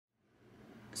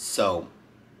So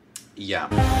yeah.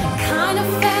 Kind of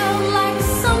felt like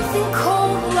something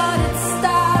cold-blooded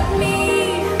stabbed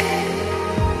me.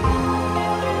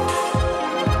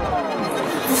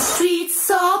 The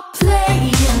streets are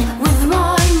playing with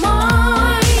my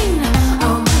mind.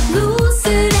 I'm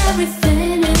losing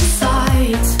everything in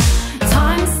sight.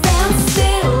 Time stands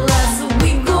still as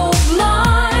we go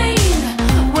blind.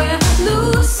 We're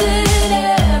losing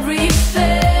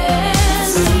everything.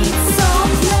 Streets are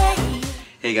playing.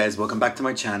 Hey guys, welcome back to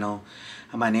my channel.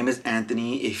 My name is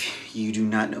Anthony. If you do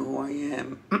not know who I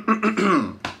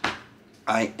am,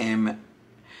 I am,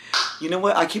 you know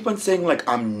what, I keep on saying like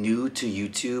I'm new to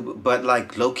YouTube, but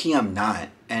like low-key I'm not.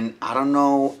 And I don't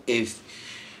know if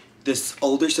this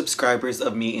older subscribers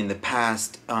of me in the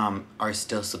past are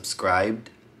still subscribed.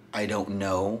 I don't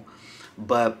know.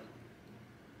 But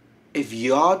if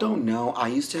y'all don't know, I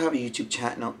used to have a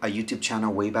YouTube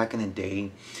channel way back in the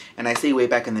day. And I say way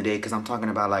back in the day because I'm talking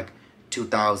about like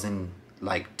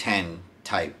 2010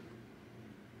 type,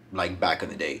 like back in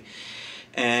the day.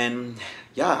 And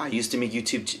yeah, I used to make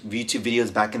YouTube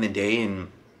videos back in the day,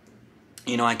 and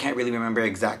you know, I can't really remember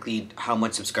exactly how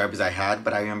much subscribers I had,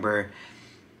 but I remember,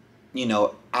 you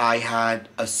know, I had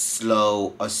a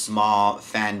small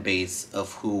fan base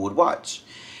of who would watch.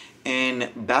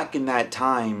 And back in that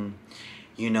time,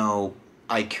 you know,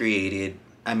 I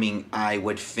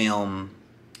would film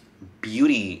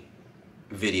beauty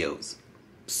videos,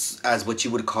 as what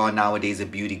you would call nowadays a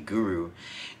beauty guru.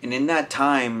 And in that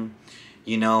time,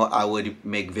 you know, I would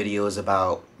make videos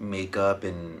about makeup,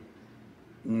 and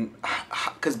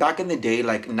because back in the day,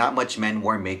 like, not much men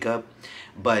wore makeup,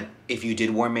 but if you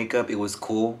did wear makeup, it was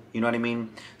cool, you know what I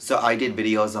mean? So I did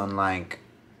videos on like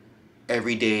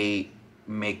everyday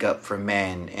makeup for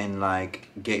men, and like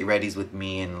get readies with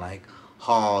me, and like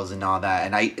hauls and all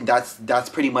that. And that's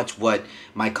pretty much what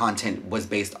my content was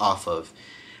based off of.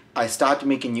 I stopped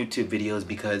making YouTube videos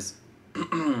because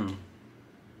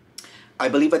I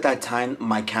believe at that time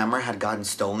my camera had gotten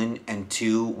stolen, and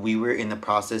two, we were in the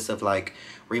process of like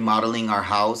remodeling our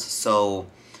house. So,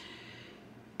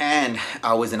 and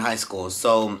I was in high school,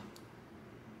 so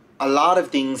a lot of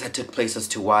things had took place as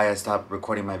to why I stopped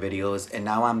recording my videos. And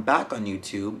now I'm back on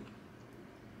YouTube,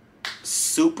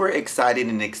 super excited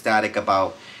and ecstatic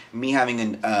about me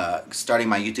having starting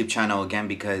my YouTube channel again,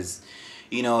 because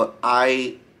you know,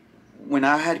 when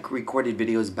I had recorded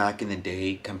videos back in the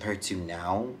day compared to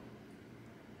now,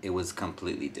 it was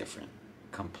completely different.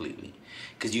 Completely.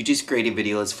 Because you just created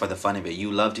videos for the fun of it.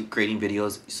 You loved creating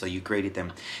videos, so you created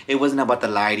them. It wasn't about the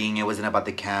lighting, it wasn't about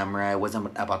the camera, it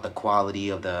wasn't about the quality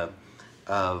of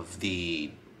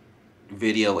the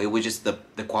video. It was just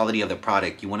the quality of the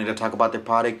product. You wanted to talk about the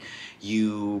product,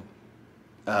 you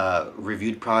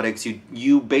reviewed products,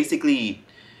 you basically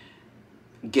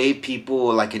gave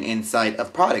people like an insight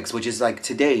of products, which is like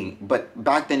today. But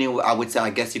back then, I would say, I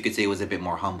guess you could say it was a bit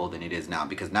more humble than it is now,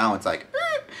 because now it's like,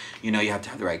 you know, you have to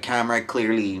have the right camera.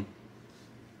 Clearly,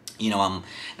 you know,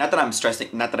 not that I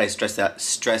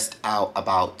stressed out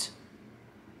about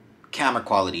camera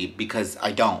quality, because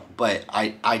I don't, but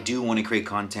I do want to create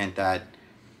content that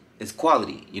is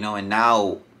quality, you know. And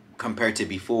now compared to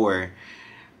before,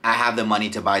 I have the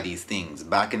money to buy these things.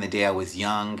 Back in the day, I was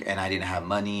young and I didn't have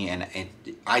money, and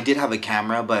I did have a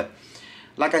camera, but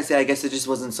like I said, I guess it just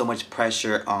wasn't so much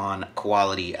pressure on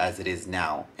quality as it is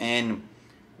now. And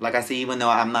like I say, even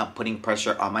though I'm not putting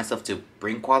pressure on myself to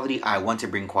bring quality, I want to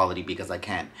bring quality because I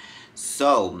can.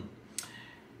 So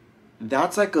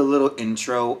that's like a little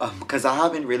intro, because I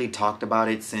haven't really talked about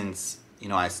it since, you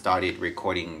know, I started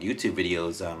recording YouTube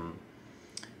videos.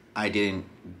 I didn't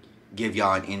give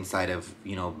y'all an insight of,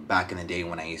 you know, back in the day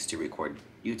when I used to record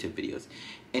YouTube videos.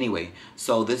 Anyway,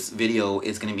 so this video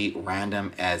is going to be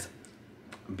random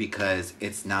because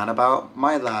it's not about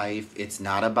my life. It's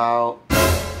not about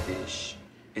fish.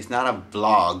 It's not a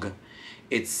vlog.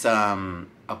 It's a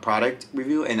product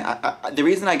review. And the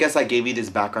reason I guess I gave you this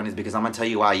background is because I'm going to tell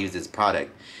you why I use this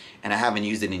product. And I haven't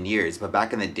used it in years. But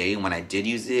back in the day when I did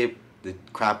use it, the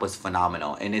crap was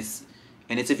phenomenal. And it's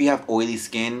if you have oily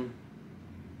skin,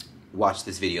 watch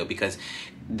this video, because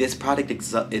this product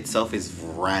itself is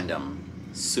random,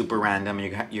 super random.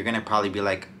 You're gonna probably be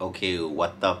like, okay,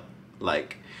 what the,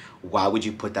 like, why would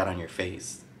you put that on your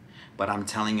face? But I'm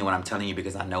telling you what I'm telling you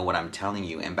because I know what I'm telling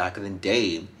you. And back in the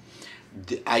day,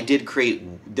 I did create,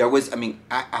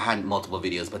 I had multiple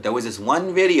videos, but there was this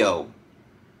one video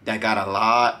that got a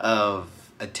lot of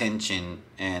attention,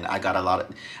 and I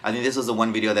think this was the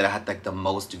one video that I had like the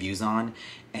most views on,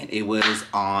 and it was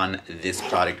on this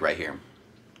product right here.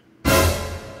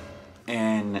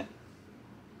 And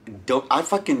I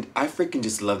freaking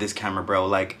just love this camera, bro.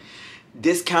 Like,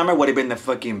 this camera would have been the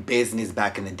fucking business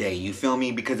back in the day. You feel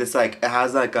me? Because it's like, it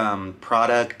has like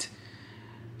product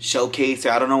showcase,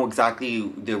 or I don't know exactly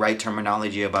the right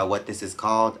terminology about what this is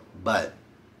called, but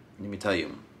let me tell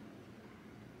you,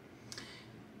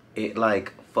 it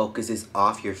like focuses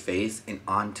off your face and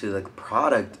onto the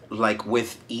product like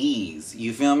with ease.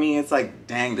 You feel me? It's like,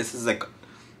 dang, this is like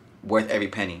worth every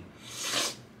penny.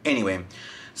 Anyway,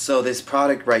 so this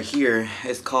product right here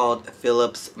is called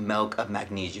Phillips Milk of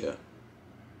Magnesia.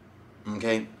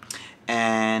 Okay,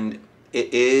 and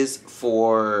it is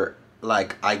for,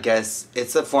 like, I guess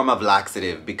it's a form of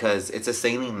laxative, because it's a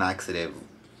saline laxative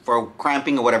for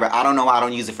cramping or whatever. I don't know. I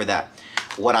don't use it for that.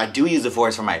 What I do use it for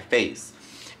is for my face.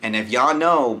 And if y'all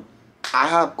know, I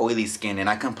have oily skin, and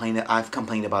I've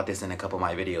complained about this in a couple of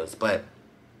my videos. But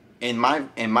in my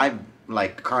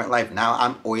like current life now,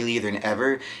 I'm oilier than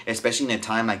ever, especially in a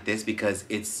time like this, because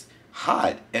it's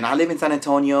hot. And I live in San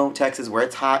Antonio, Texas, where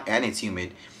it's hot and it's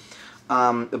humid.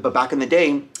 But back in the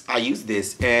day, I used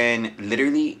this, and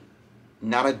literally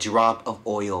not a drop of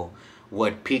oil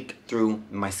would peek through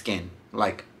my skin.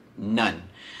 Like, none.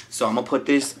 So I'm gonna put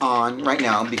this on right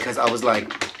now, because I was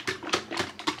like,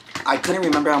 I couldn't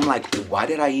remember. I'm like, why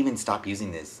did I even stop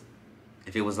using this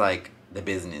if it was like the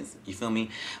business? You feel me?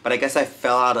 But I guess I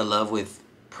fell out of love with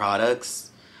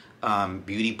products,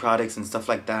 beauty products and stuff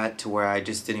like that, to where I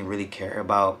just didn't really care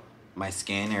about my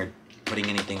skin or putting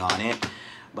anything on it.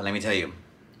 But let me tell you,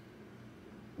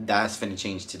 that's finna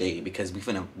change today, because we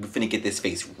finna get this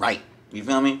face right. You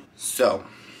feel me? So,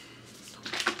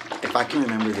 if I can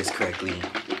remember this correctly,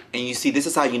 and you see, this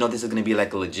is how you know this is gonna be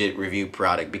like a legit review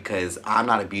product, because I'm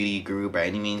not a beauty guru by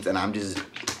any means, and I'm just,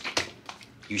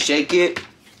 you shake it,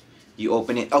 you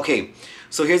open it. Okay,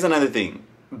 so here's another thing.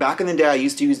 Back in the day, I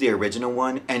used to use the original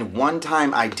one, and one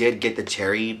time I did get the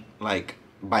cherry, like,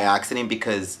 by accident,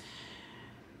 because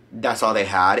that's all they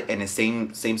had. And the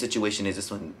same situation is this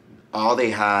one. All they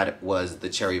had was the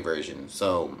cherry version.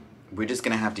 So we're just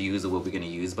gonna have to use what we're gonna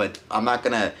use. But I'm not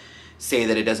gonna say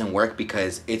that it doesn't work,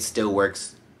 because it still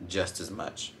works just as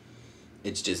much.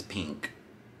 It's just pink.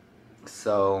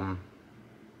 So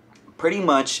pretty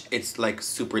much it's like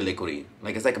super liquidy.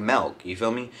 Like, it's like milk, you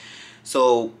feel me?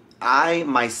 So I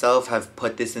myself have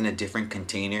put this in a different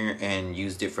container and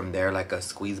used it from there, like a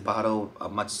squeeze bottle,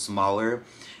 much smaller.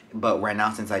 But right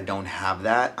now, since I don't have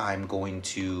that, I'm going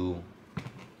to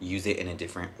use it in a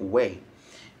different way.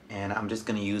 And I'm just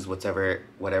going to use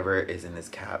whatever is in this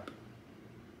cap.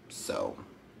 So,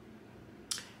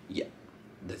 yeah.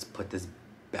 Let's put this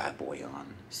bad boy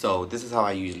on. So, this is how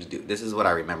I usually do. This is what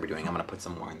I remember doing. I'm going to put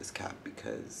some more in this cap,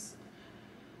 because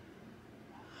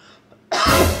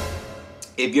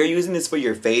if you're using this for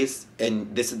your face,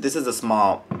 and this is the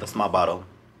small bottle,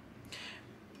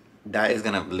 that is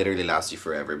gonna literally last you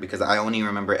forever, because I only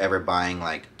remember ever buying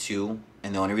like 2,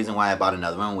 and the only reason why I bought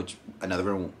another one,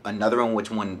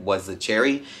 which one was the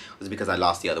cherry, was because I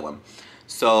lost the other one.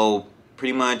 So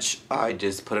pretty much I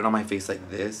just put it on my face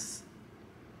like this,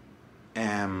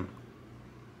 and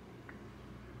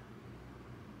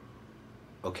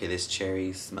okay, this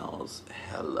cherry smells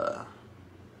hella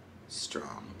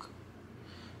strong.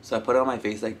 So I put it on my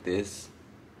face like this,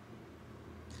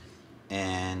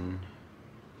 and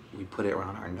we put it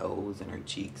around our nose and our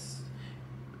cheeks,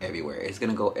 everywhere. It's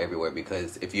gonna go everywhere,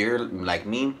 because if you're like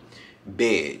me,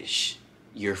 bitch,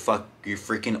 you're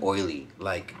freaking oily,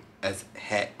 like, as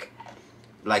heck.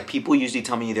 Like, people usually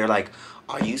tell me, they're like,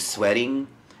 are you sweating?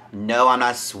 No, I'm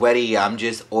not sweaty, I'm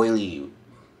just oily.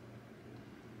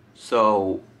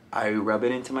 So I rub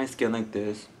it into my skin like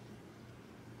this.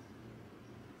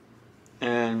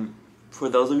 And for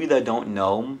those of you that don't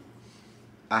know,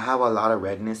 I have a lot of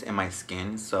redness in my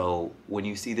skin, so when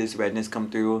you see this redness come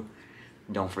through,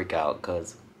 don't freak out,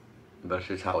 because that's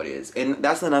just how it is. And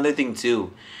that's another thing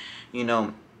too. You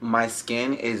know, my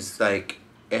skin is like,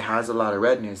 it has a lot of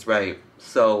redness, right?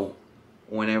 So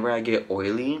whenever I get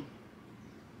oily,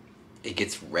 it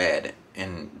gets red.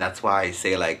 And that's why I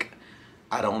say, like,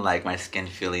 I don't like my skin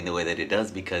feeling the way that it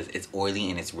does, because it's oily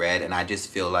and it's red, and I just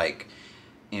feel like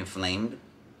inflamed,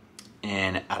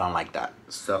 and I don't like that.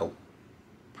 So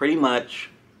pretty much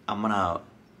I'm gonna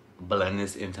blend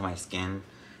this into my skin,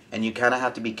 and you kind of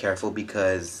have to be careful,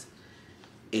 because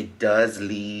it does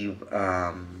leave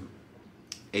a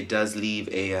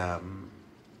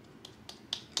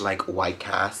like white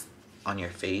cast on your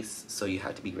face. So you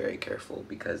have to be very careful,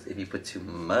 because if you put too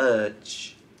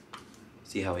much,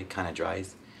 see how it kind of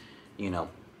dries, you know,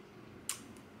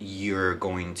 you're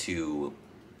going to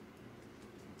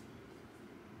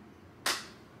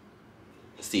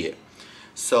see it.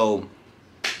 So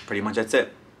pretty much that's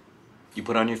it. You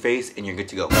put it on your face and you're good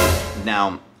to go.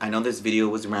 Now, I know this video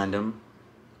was random,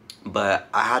 but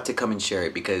I had to come and share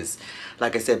it because,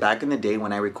 like I said, back in the day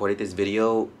when I recorded this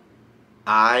video,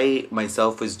 I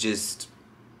myself was just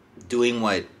doing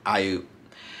what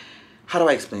how do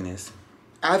I explain this?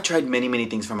 I've tried many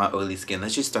things for my oily skin.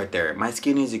 Let's just start there. My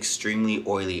skin is extremely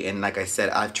oily, and like I said,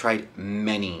 I've tried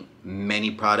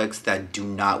many products that do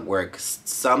not work.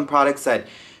 Some products that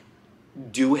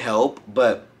do help,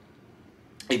 but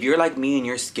if you're like me and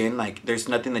your skin, like, there's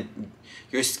nothing that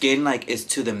your skin like is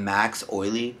to the max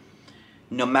oily,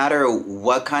 no matter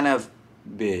what kind of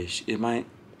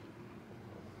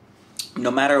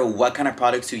no matter what kind of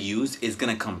products you use, is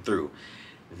gonna come through.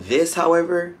 This,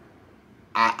 however,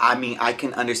 I mean, I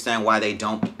can understand why they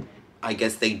don't, I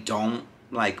guess they don't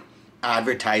like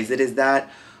advertise it as that,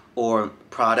 or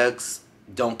products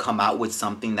don't come out with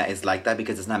something that is like that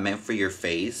because it's not meant for your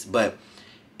face. But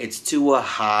it's to a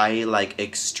high, like,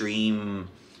 extreme,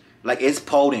 like, it's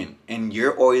potent, and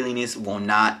your oiliness will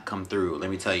not come through, let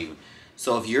me tell you.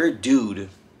 So if you're a dude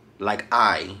like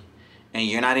and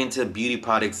you're not into beauty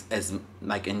products as,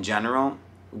 like, in general,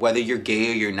 whether you're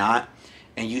gay or you're not,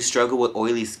 and you struggle with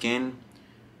oily skin,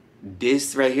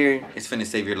 this right here is finna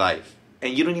save your life.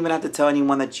 And you don't even have to tell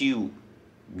anyone that you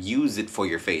use it for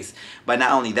your face. But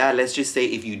not only that, let's just say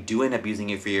if you do end up using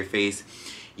it for your face,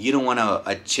 you don't want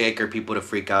a chick or people to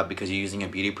freak out because you're using a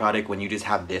beauty product when you just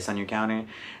have this on your counter.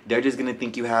 They're just gonna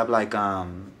think you have, like,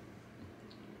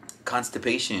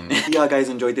 constipation. Y'all guys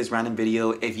enjoyed this random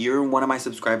video. If you're one of my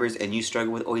subscribers and you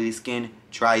struggle with oily skin,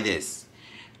 try this.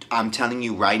 I'm telling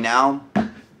you right now,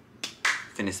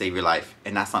 finna save your life,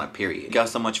 and that's not a period. Thank y'all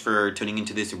so much for tuning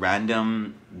into this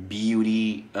random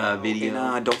beauty video.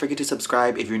 And don't forget to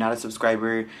subscribe if you're not a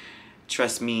subscriber.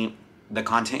 Trust me, the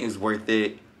content is worth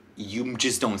it. You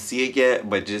just don't see it yet,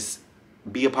 but just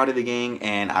be a part of the gang,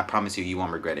 and I promise you, you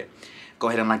won't regret it. Go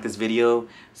ahead and like this video,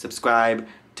 subscribe,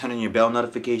 turn on your bell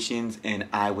notifications, and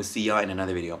I will see y'all in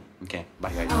another video. Okay,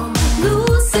 bye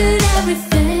guys.